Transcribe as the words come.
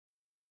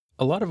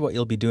A lot of what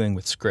you'll be doing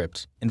with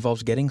scripts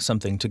involves getting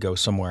something to go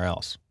somewhere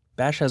else.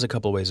 Bash has a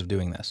couple ways of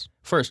doing this.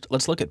 First,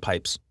 let's look at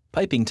pipes.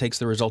 Piping takes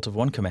the result of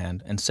one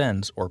command and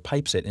sends or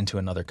pipes it into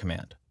another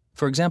command.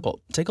 For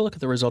example, take a look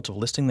at the result of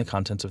listing the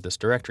contents of this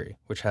directory,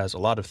 which has a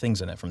lot of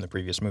things in it from the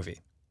previous movie.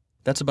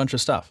 That's a bunch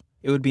of stuff.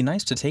 It would be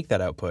nice to take that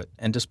output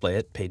and display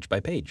it page by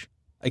page.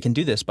 I can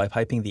do this by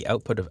piping the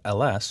output of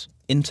ls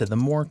into the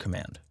more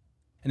command.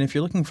 And if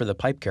you're looking for the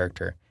pipe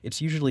character, it's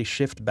usually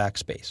Shift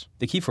backspace,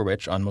 the key for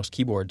which on most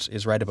keyboards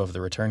is right above the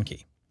return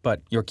key,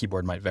 but your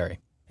keyboard might vary.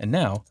 And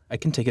now I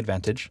can take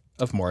advantage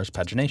of Moore's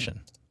pagination.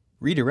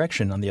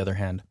 Redirection, on the other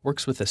hand,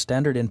 works with the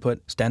standard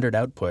input, standard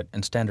output,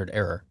 and standard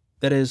error.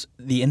 That is,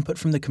 the input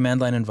from the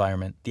command line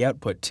environment, the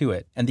output to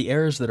it, and the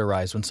errors that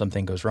arise when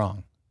something goes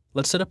wrong.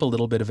 Let's set up a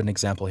little bit of an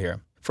example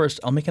here. First,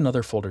 I'll make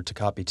another folder to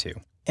copy to,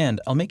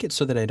 and I'll make it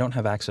so that I don't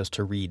have access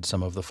to read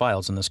some of the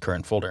files in this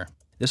current folder.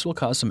 This will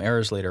cause some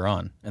errors later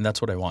on, and that's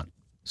what I want.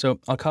 So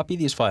I'll copy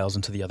these files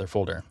into the other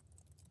folder.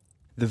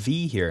 The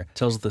V here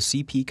tells the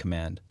cp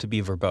command to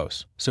be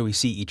verbose, so we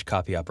see each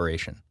copy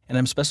operation. And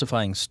I'm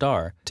specifying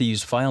star to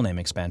use file name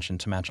expansion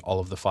to match all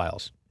of the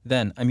files.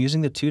 Then I'm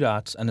using the 2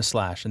 dots and a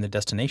slash in the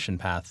destination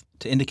path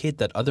to indicate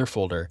that other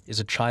folder is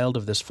a child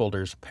of this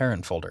folder's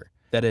parent folder.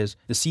 That is,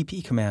 the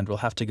cp command will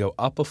have to go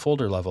up a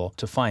folder level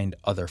to find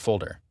other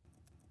folder.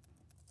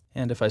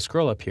 And if I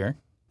scroll up here,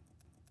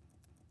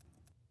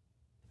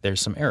 there's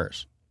some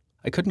errors.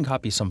 I couldn't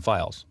copy some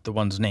files, the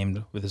ones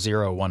named with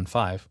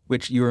 015,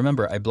 which you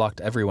remember I blocked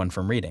everyone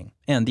from reading,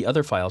 and the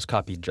other files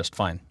copied just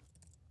fine.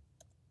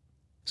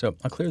 So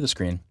I'll clear the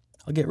screen.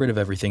 I'll get rid of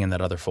everything in that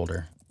other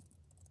folder.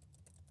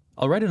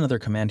 I'll write another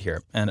command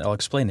here, and I'll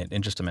explain it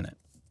in just a minute.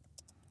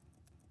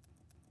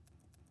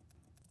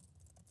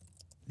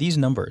 These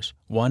numbers,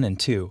 1 and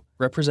 2,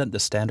 represent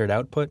the standard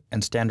output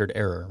and standard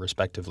error,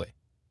 respectively.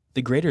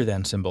 The greater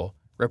than symbol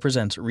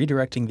represents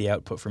redirecting the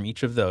output from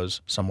each of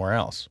those somewhere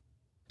else.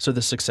 So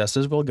the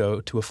successes will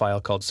go to a file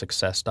called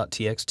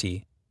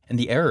success.txt, and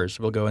the errors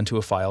will go into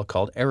a file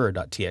called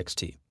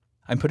error.txt.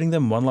 I'm putting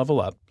them one level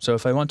up, so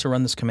if I want to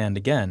run this command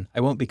again, I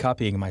won't be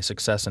copying my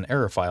success and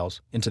error files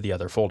into the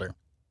other folder.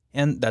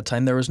 And that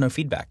time there was no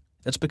feedback.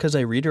 That's because I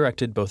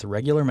redirected both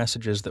regular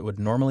messages that would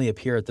normally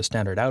appear at the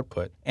standard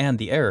output and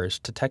the errors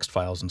to text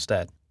files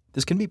instead.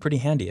 This can be pretty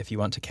handy if you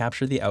want to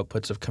capture the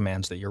outputs of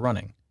commands that you're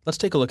running. Let's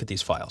take a look at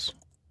these files.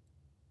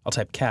 I'll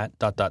type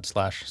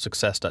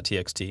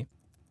cat:/success.txt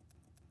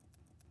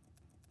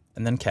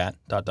and then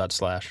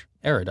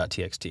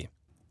cat:/error.txt.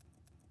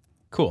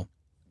 Cool.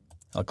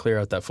 I'll clear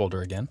out that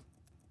folder again.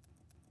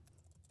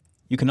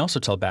 You can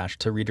also tell Bash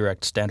to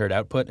redirect standard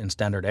output and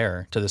standard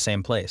error to the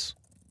same place.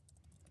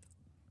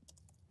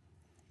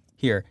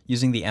 Here,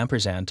 using the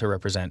ampersand to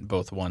represent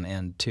both 1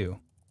 and 2.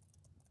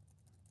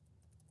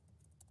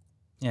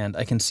 And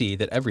I can see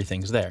that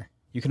everything's there.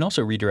 You can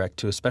also redirect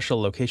to a special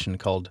location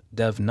called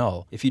dev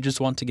null if you just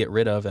want to get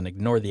rid of and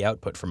ignore the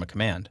output from a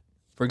command.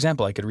 For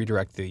example, I could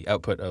redirect the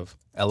output of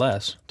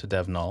ls to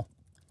dev null,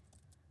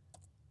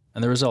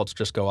 and the results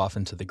just go off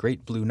into the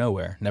great blue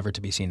nowhere, never to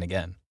be seen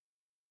again.